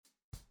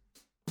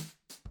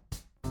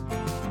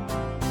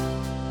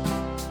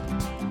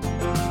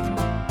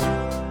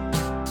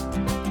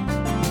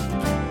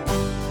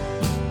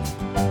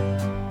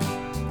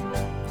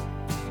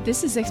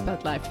This is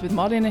Expat Life with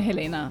Malin and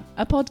Helena,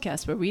 a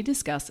podcast where we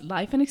discuss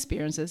life and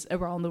experiences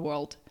around the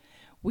world.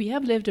 We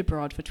have lived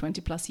abroad for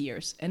 20 plus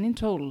years, and in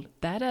total,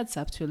 that adds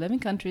up to 11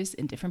 countries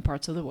in different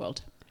parts of the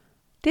world.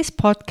 This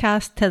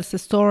podcast tells the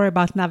story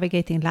about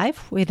navigating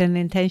life with an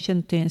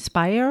intention to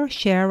inspire,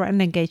 share,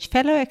 and engage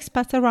fellow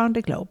expats around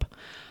the globe.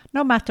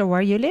 No matter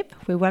where you live,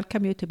 we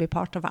welcome you to be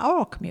part of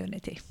our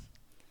community.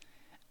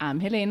 I'm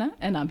Helena,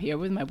 and I'm here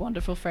with my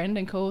wonderful friend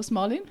and co-host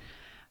Malin.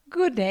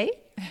 Good day.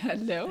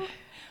 Hello.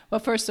 Well,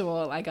 first of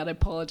all, I gotta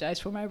apologize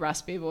for my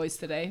raspy voice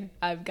today.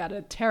 I've got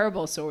a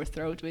terrible sore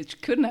throat,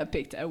 which couldn't have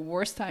picked a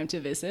worse time to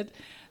visit,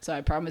 so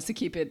I promise to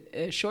keep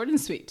it short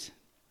and sweet.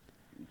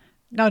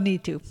 No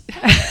need to.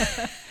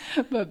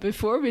 But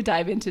before we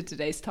dive into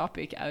today's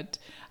topic,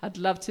 I'd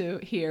love to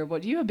hear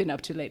what you have been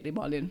up to lately,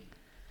 Malin.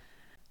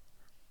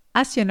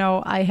 As you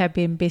know, I have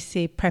been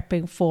busy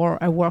prepping for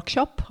a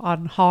workshop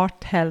on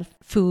heart, health,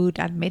 food,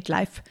 and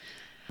midlife.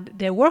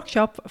 The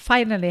workshop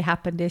finally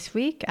happened this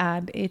week,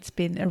 and it's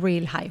been a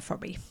real high for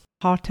me.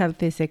 Heart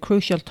health is a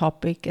crucial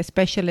topic,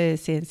 especially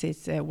since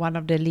it's one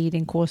of the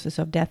leading causes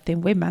of death in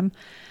women,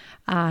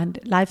 and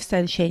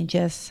lifestyle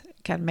changes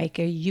can make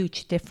a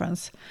huge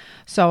difference.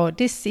 So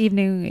this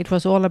evening it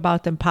was all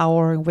about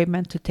empowering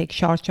women to take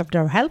charge of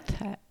their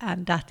health,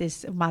 and that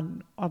is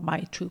one of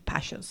my true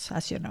passions,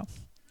 as you know.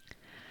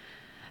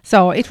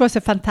 So it was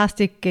a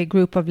fantastic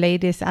group of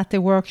ladies at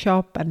the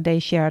workshop, and they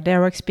shared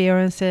their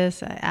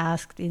experiences,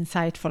 asked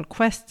insightful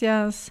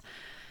questions.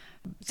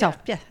 So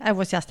yeah, I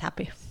was just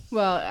happy.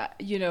 Well,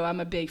 I'm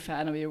a big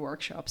fan of your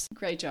workshops.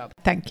 Great job.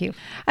 Thank you.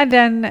 And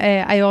then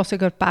I also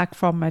got back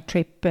from a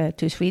trip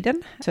to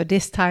Sweden. So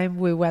this time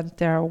we went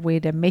there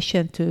with a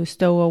mission to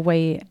stow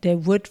away the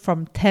wood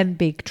from 10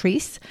 big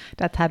trees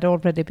that had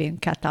already been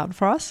cut down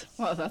for us.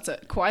 Well, that's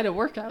quite a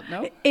workout,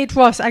 no? It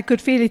was. I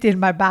could feel it in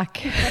my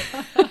back.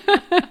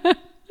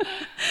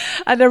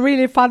 And the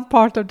really fun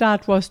part of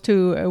that was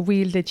to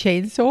wield the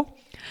chainsaw.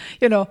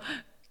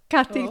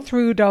 Cutting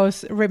through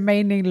those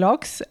remaining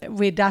logs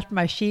with that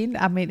machine.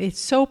 I mean, it's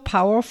so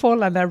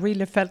powerful, and I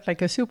really felt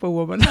like a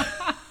superwoman.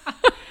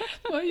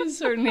 Well, you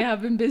certainly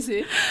have been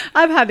busy.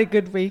 I've had a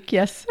good week,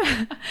 yes.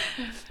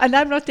 And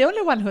I'm not the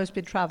only one who has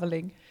been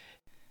traveling.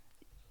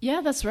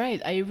 Yeah, that's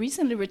right. I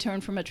recently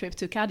returned from a trip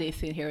to Cadiz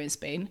here in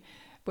Spain,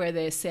 where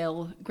the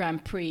Sail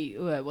Grand Prix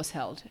was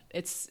held.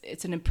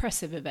 It's an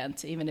impressive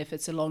event, even if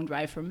it's a long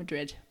drive from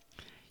Madrid.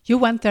 You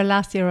went there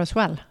last year as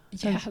well.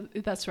 Yeah,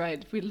 that's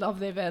right. We love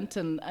the event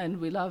and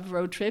we love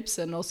road trips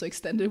and also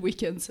extended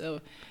weekends.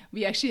 So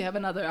we actually have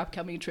another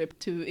upcoming trip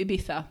to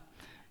Ibiza,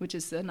 which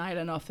is an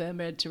island off the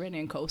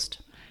Mediterranean coast.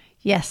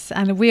 Yes,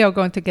 and we are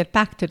going to get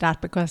back to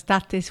that because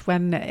that is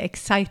when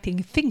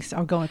exciting things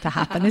are going to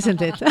happen,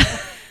 isn't it?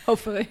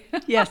 Hopefully.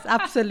 Yes,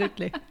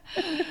 absolutely.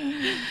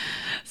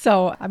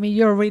 So, I mean,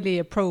 you're really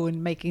a pro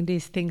in making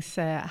these things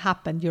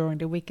happen during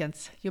the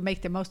weekends. You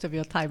make the most of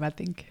your time, I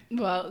think.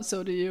 Well,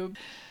 so do you.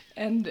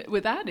 And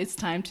with that, it's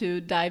time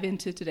to dive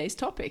into today's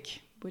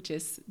topic, which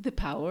is the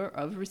power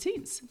of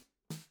routines.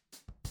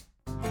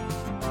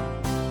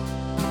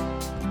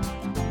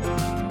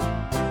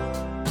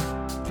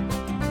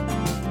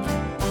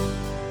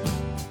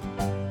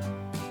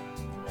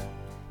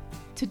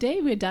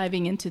 Today we're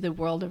diving into the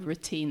world of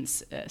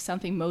routines,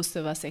 something most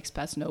of us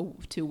expats know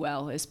too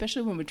well,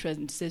 especially when we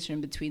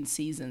transition between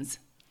seasons.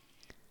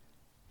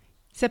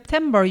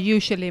 September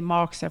usually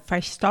marks a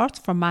fresh start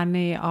for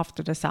many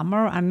after the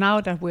summer, and now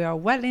that we are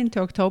well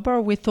into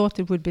October, we thought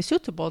it would be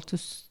suitable to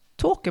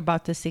talk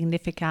about the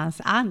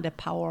significance and the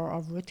power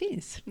of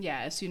routines.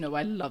 Yeah, as you know,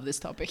 I love this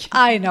topic.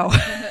 I know.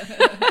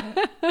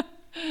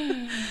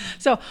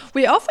 So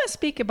we often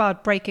speak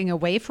about breaking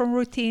away from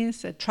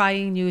routines,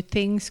 trying new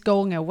things,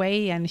 going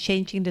away and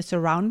changing the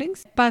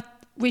surroundings. But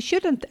we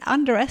shouldn't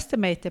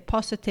underestimate the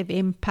positive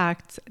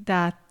impact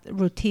that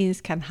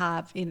routines can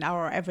have in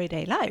our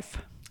everyday life.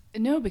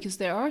 No, because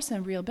there are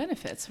some real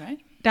benefits, right?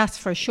 That's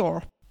for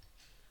sure.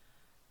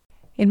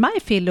 In my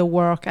field of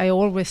work, I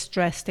always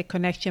stress the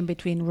connection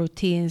between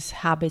routines,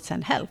 habits,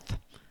 and health.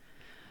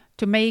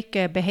 To make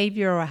a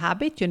behavior or a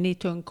habit, you need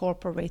to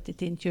incorporate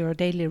it into your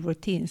daily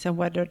routines. And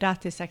whether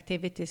that is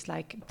activities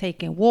like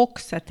taking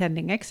walks,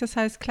 attending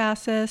exercise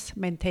classes,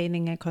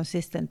 maintaining a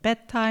consistent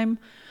bedtime,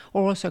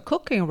 or also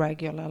cooking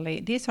regularly,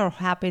 these are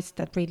habits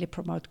that really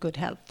promote good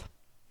health.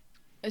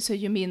 So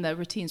you mean that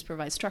routines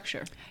provide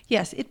structure?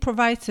 Yes, it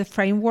provides a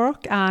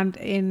framework. And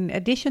in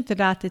addition to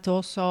that, it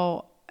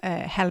also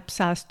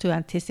helps us to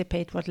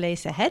anticipate what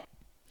lays ahead.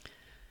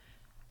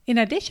 In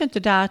addition to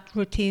that,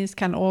 routines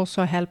can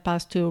also help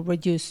us to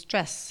reduce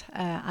stress,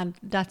 and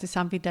that is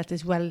something that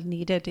is well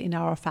needed in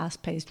our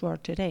fast-paced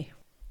world today.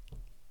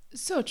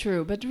 So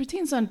true, but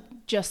routines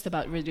aren't just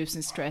about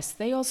reducing stress.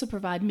 They also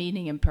provide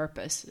meaning and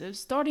purpose.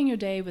 Starting your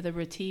day with a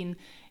routine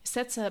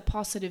sets a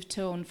positive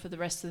tone for the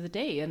rest of the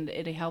day, and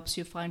it helps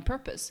you find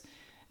purpose.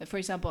 For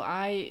example,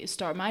 I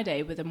start my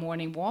day with a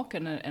morning walk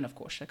and of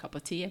course, a cup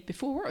of tea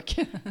before work.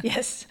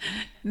 Yes,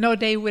 no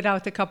day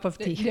without a cup of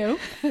tea. No.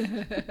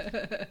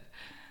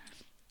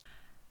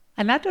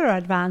 Another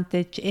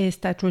advantage is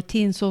that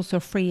routines also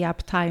free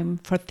up time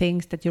for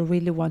things that you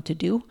really want to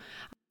do.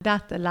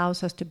 That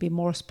allows us to be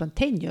more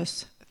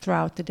spontaneous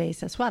throughout the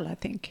days as well, I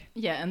think.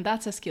 Yeah, and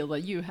that's a skill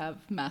that you have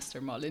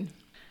mastered, Malin.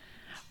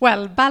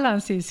 Well,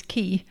 balance is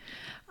key.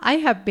 I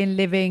have been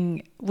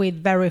living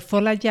with very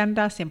full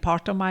agendas in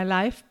part of my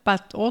life,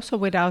 but also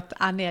without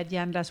any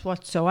agendas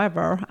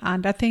whatsoever.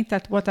 And I think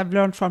that what I've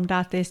learned from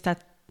that is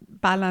that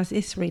balance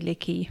is really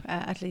key,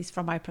 at least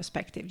from my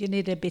perspective. You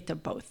need a bit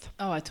of both.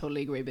 Oh, I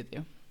totally agree with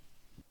you.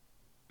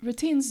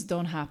 Routines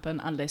don't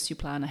happen unless you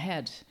plan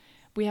ahead.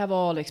 We have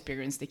all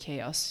experienced the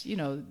chaos,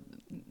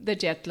 the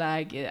jet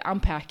lag,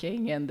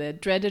 unpacking, and the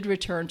dreaded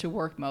return to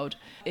work mode.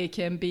 It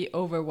can be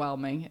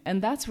overwhelming,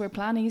 and that's where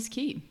planning is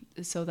key,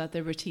 so that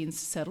the routines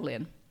settle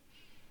in.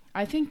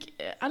 I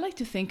like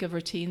to think of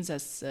routines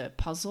as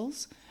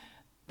puzzles.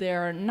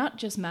 They're not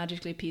just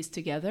magically pieced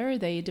together,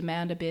 they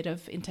demand a bit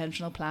of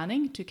intentional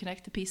planning to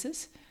connect the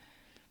pieces.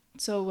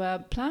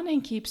 So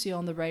planning keeps you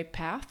on the right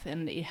path,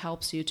 and it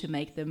helps you to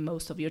make the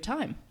most of your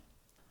time.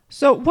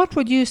 So what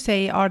would you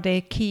say are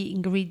the key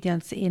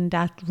ingredients in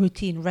that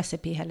routine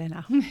recipe,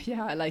 Helena?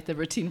 Yeah, I like the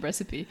routine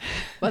recipe.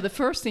 Well, the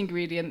first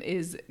ingredient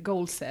is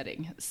goal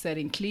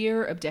setting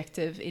clear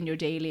objective in your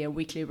daily and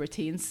weekly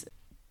routines.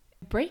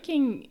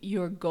 Breaking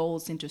your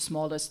goals into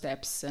smaller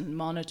steps and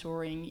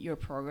monitoring your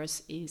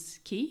progress is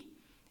key.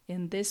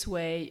 In this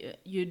way,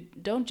 you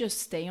don't just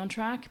stay on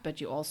track, but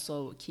you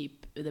also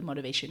keep the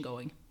motivation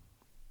going.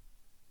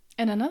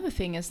 And another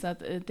thing is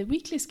that the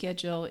weekly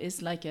schedule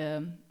is like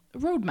a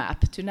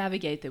roadmap to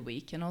navigate the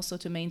week and also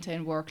to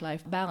maintain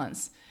work-life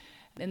balance.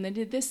 And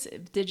in this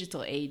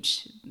digital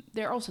age,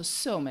 there are also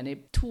so many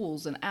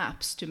tools and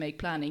apps to make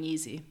planning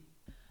easy.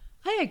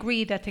 I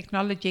agree that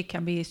technology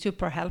can be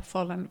super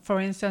helpful. And for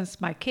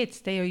instance, my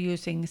kids, they are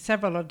using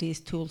several of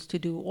these tools to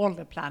do all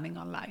the planning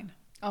online.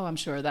 Oh, I'm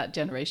sure that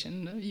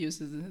generation use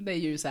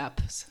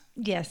apps.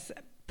 Yes.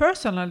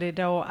 Personally,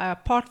 though,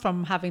 apart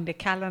from having the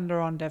calendar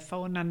on the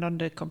phone and on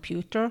the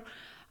computer,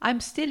 I'm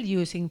still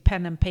using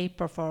pen and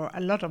paper for a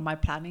lot of my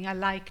planning. I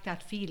like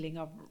that feeling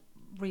of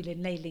really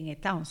nailing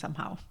it down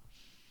somehow.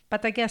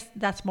 But I guess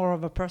that's more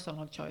of a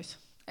personal choice.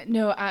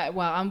 No,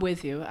 I'm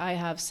with you. I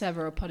have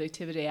several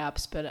productivity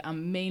apps, but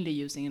I'm mainly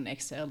using an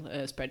Excel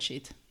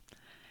spreadsheet.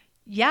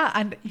 Yeah,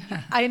 and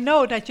I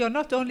know that you're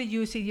not only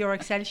using your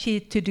Excel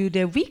sheet to do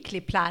the weekly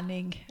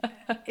planning.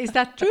 Is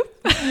that true?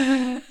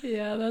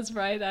 Yeah, that's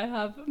right. I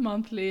have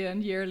monthly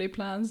and yearly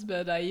plans,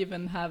 but I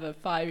even have a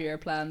 5-year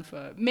plan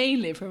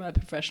mainly for my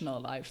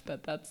professional life.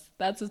 But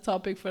that's a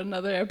topic for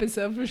another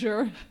episode for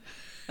sure.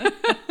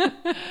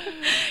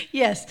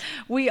 Yes,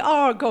 we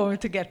are going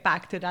to get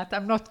back to that.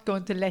 I'm not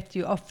going to let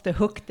you off the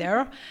hook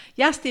there.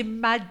 Just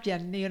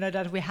imagine,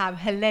 that we have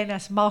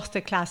Helena's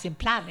masterclass in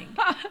planning.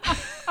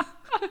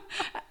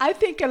 I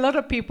think a lot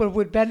of people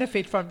would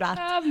benefit from that.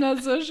 I'm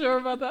not so sure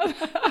about that.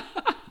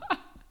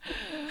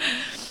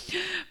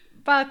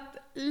 But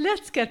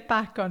let's get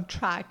back on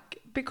track,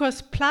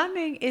 because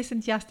planning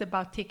isn't just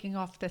about ticking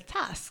off the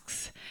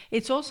tasks.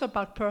 It's also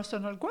about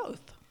personal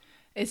growth.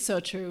 It's so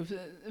true.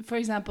 For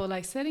example,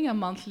 like setting a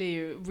monthly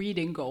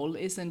reading goal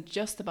isn't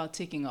just about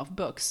ticking off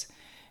books.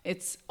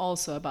 It's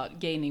also about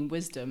gaining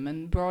wisdom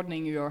and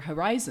broadening your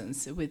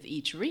horizons with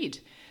each read.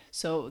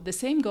 So the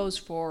same goes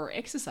for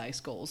exercise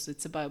goals.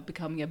 It's about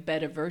becoming a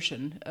better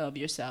version of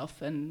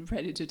yourself and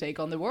ready to take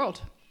on the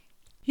world.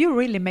 You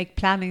really make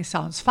planning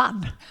sounds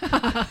fun.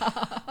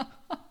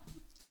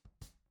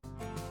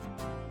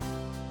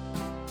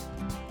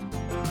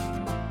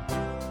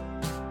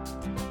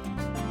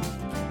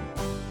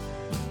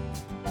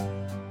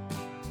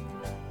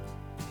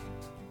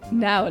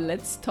 Now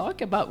let's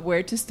talk about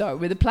where to start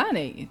with the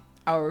planning.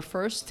 Our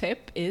first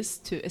tip is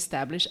to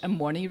establish a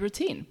morning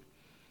routine.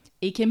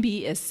 It can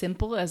be as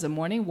simple as a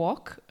morning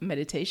walk,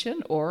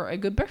 meditation, or a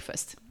good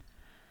breakfast.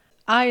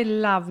 I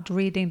loved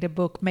reading the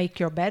book Make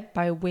Your Bed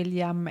by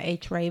William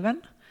H.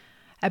 Raven,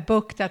 a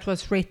book that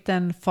was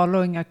written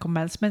following a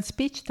commencement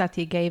speech that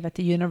he gave at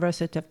the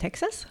University of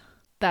Texas.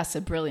 That's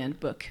a brilliant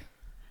book.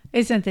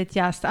 Isn't it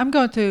just? I'm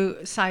going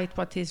to cite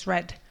what he's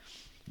read.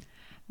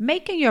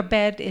 Making your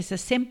bed is a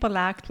simple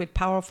act with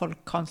powerful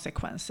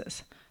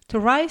consequences. To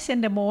rise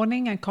in the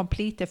morning and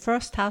complete the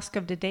first task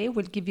of the day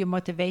will give you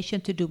motivation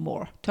to do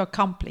more, to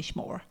accomplish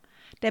more.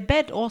 The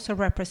bed also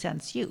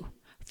represents you.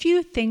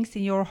 Few things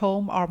in your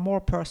home are more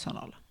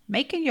personal.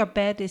 Making your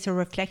bed is a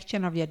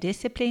reflection of your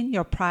discipline,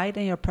 your pride,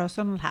 and your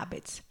personal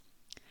habits.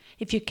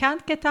 If you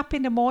can't get up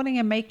in the morning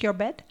and make your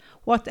bed,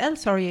 what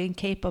else are you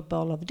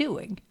incapable of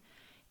doing?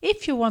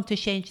 If you want to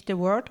change the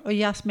world or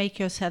just make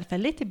yourself a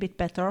little bit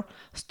better,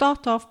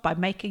 start off by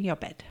making your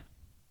bed.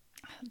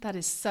 That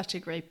is such a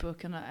great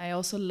book, and I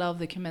also love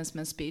the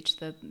commencement speech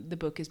that the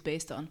book is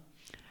based on.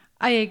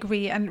 I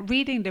agree, and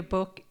reading the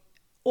book,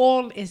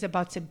 all is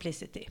about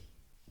simplicity.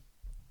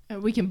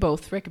 We can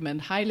both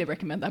highly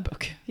recommend that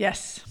book.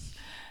 Yes.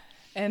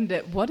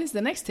 And what is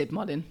the next tip,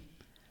 Malin?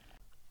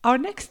 Our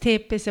next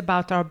tip is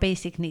about our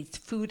basic needs,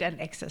 food and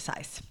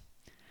exercise.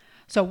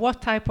 So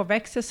what type of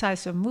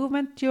exercise or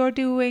movement you're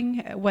doing,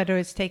 whether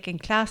it's taking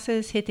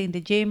classes, hitting the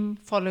gym,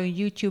 following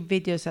YouTube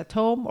videos at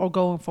home, or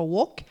going for a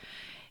walk,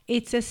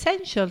 it's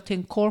essential to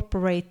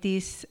incorporate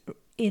these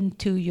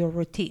into your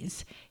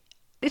routines.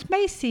 It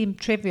may seem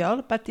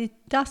trivial, but it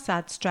does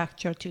add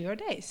structure to your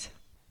days.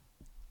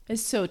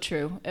 It's so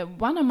true.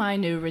 One of my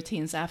new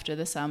routines after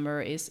the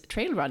summer is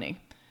trail running.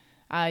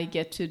 I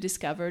get to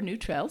discover new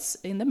trails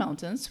in the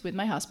mountains with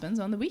my husband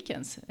on the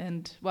weekends.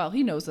 And, well,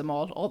 he knows them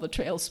all the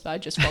trails, I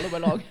just follow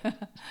along.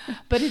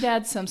 But it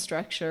adds some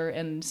structure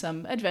and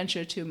some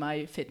adventure to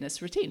my fitness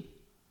routine.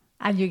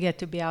 And you get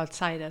to be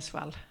outside as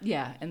well.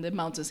 Yeah, and the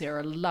mountains here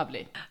are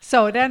lovely.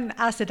 So then,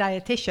 as a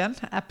dietitian,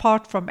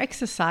 apart from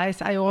exercise,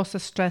 I also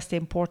stress the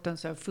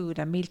importance of food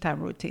and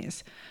mealtime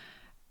routines.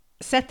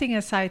 Setting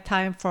aside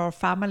time for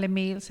family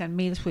meals and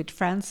meals with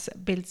friends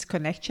builds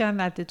connection,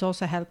 and it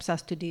also helps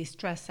us to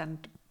de-stress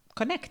and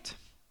connect.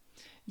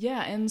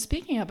 Yeah, and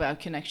speaking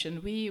about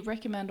connection, we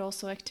recommend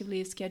also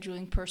actively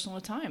scheduling personal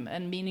time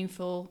and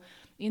meaningful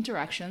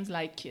interactions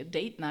like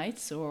date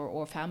nights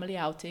or family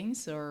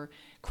outings or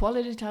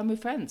quality time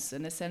with friends,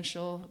 an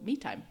essential me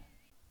time.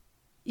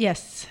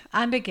 Yes,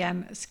 and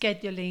again,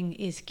 scheduling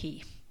is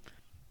key.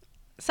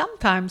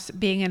 Sometimes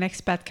being an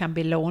expat can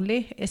be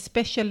lonely,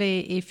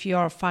 especially if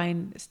you're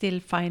still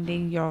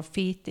finding your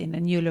feet in a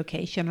new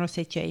location or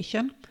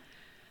situation.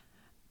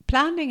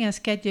 Planning and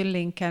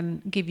scheduling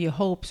can give you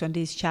hopes on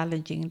these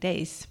challenging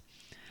days.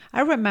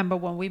 I remember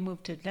when we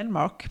moved to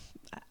Denmark,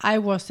 I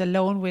was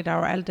alone with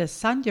our eldest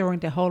son during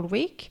the whole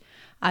week.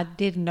 I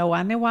didn't know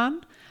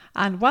anyone.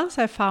 And once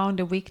I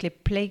found a weekly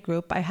play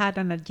group, I had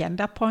an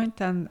agenda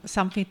point and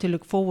something to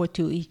look forward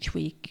to each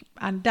week.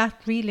 And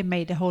that really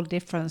made a whole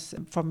difference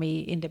for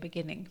me in the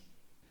beginning.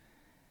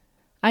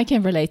 I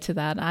can relate to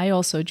that. I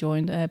also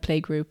joined a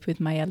play group with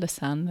my eldest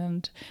son,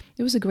 and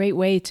it was a great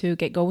way to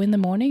get going in the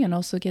morning and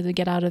also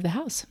get out of the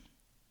house.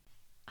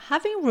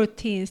 Having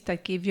routines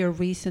that give you a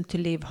reason to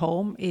leave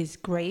home is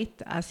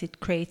great, as it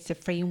creates a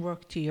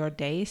framework to your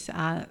days.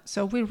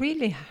 So we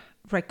really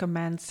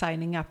recommend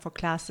signing up for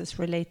classes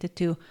related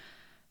to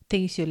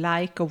things you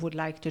like or would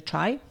like to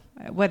try,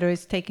 whether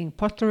it's taking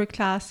pottery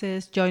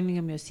classes, joining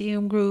a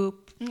museum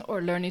group,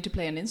 or learning to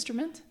play an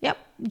instrument. Yep,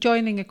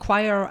 joining a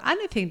choir or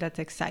anything that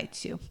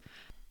excites you.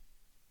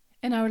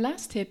 And our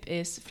last tip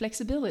is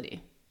flexibility.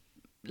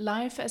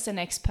 Life as an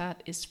expat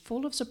is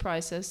full of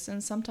surprises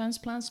and sometimes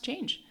plans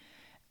change.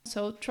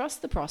 So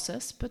trust the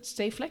process, but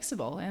stay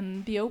flexible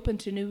and be open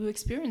to new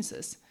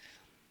experiences.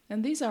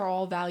 And these are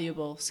all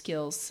valuable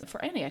skills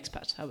for any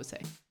expat, I would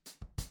say.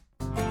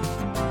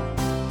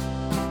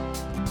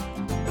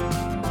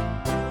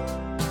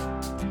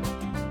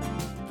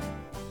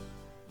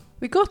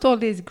 We got all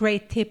these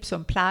great tips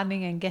on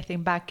planning and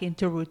getting back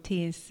into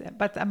routines.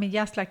 But I mean,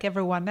 just like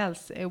everyone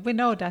else, we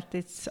know that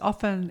it's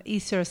often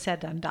easier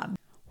said than done.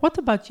 What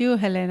about you,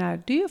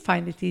 Helena? Do you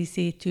find it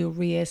easy to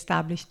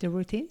re-establish the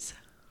routines?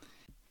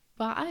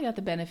 Well, I got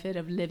the benefit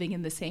of living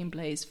in the same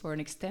place for an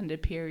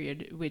extended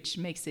period, which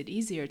makes it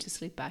easier to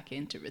slip back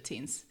into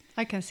routines.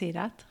 I can see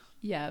that.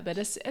 Yeah, but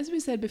as we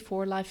said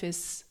before, life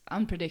is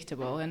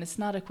unpredictable, and it's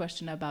not a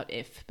question about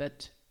if,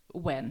 but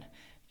when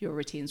your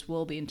routines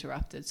will be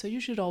interrupted. So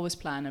you should always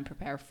plan and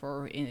prepare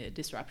for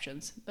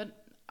disruptions.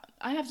 But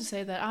I have to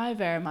say that I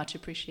very much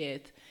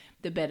appreciate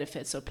the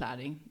benefits of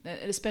planning,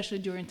 especially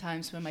during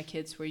times when my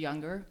kids were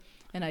younger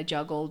and I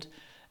juggled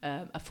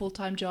a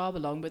full-time job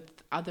along with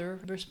other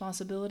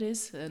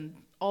responsibilities and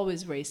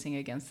always racing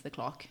against the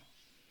clock.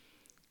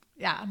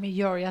 Yeah, I mean,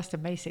 you're just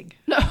amazing.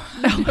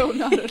 No,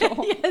 not at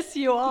all. Yes,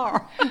 you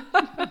are.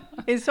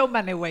 In so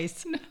many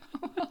ways.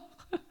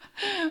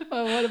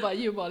 Well, what about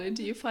you, Molly?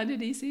 Do you find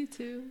it easy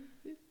to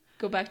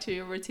go back to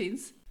your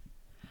routines?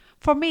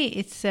 For me,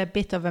 it's a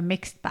bit of a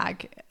mixed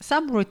bag.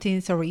 Some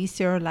routines are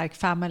easier, like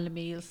family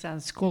meals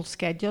and school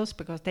schedules,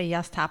 because they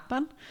just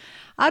happen.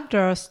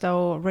 Others,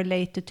 though,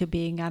 related to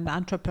being an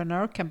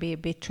entrepreneur, can be a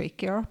bit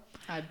trickier.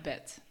 I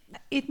bet.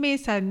 It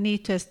means I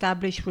need to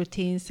establish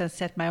routines and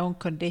set my own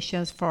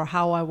conditions for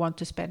how I want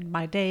to spend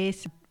my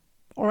days,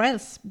 or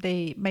else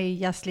they may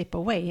just slip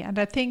away. And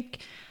I think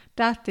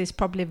that is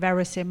probably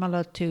very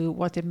similar to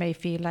what it may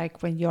feel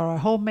like when you're a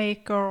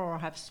homemaker or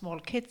have small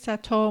kids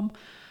at home,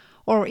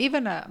 or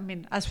even,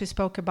 as we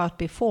spoke about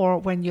before,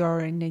 when you're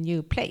in a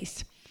new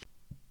place.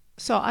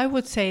 So I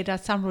would say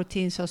that some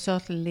routines are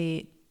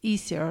certainly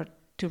easier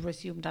to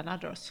resume than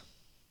others.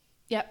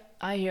 Yeah,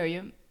 I hear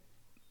you.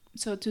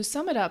 So to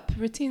sum it up,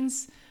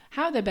 routines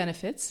have their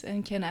benefits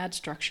and can add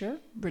structure,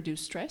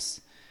 reduce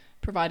stress,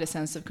 provide a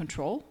sense of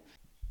control.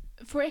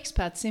 For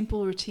expats,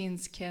 simple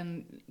routines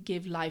can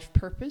give life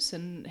purpose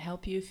and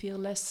help you feel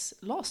less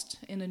lost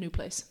in a new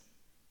place.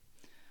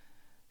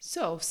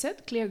 So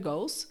set clear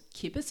goals,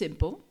 keep it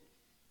simple,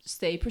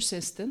 stay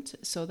persistent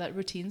so that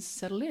routines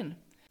settle in.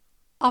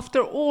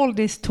 After all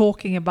this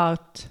talking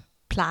about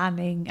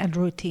planning and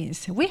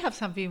routines, we have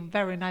something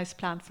very nice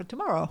planned for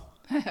tomorrow.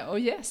 Oh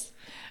yes,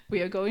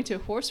 we are going to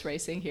horse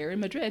racing here in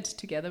Madrid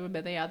together with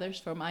many others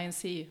from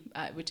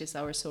INC, which is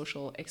our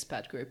social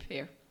expat group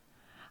here.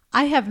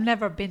 I have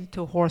never been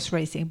to horse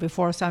racing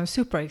before, so I'm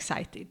super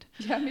excited.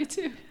 Yeah, me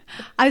too.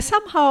 I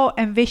somehow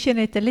envision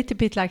it a little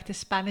bit like the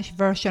Spanish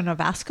version of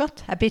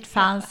Ascot, a bit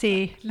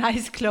fancy,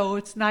 nice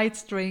clothes, nice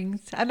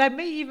strings, and I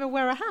may even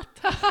wear a hat.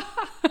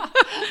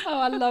 Oh,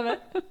 I love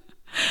it.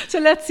 So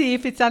let's see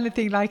if it's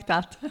anything like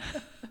that.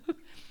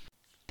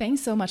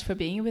 Thanks so much for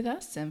being with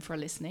us and for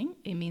listening.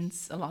 It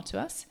means a lot to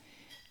us.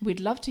 We'd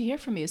love to hear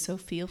from you, so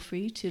feel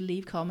free to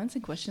leave comments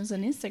and questions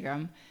on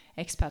Instagram,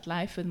 Expat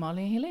Life with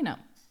Molly and Helena.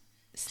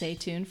 Stay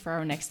tuned for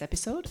our next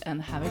episode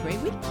and have a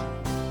great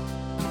week.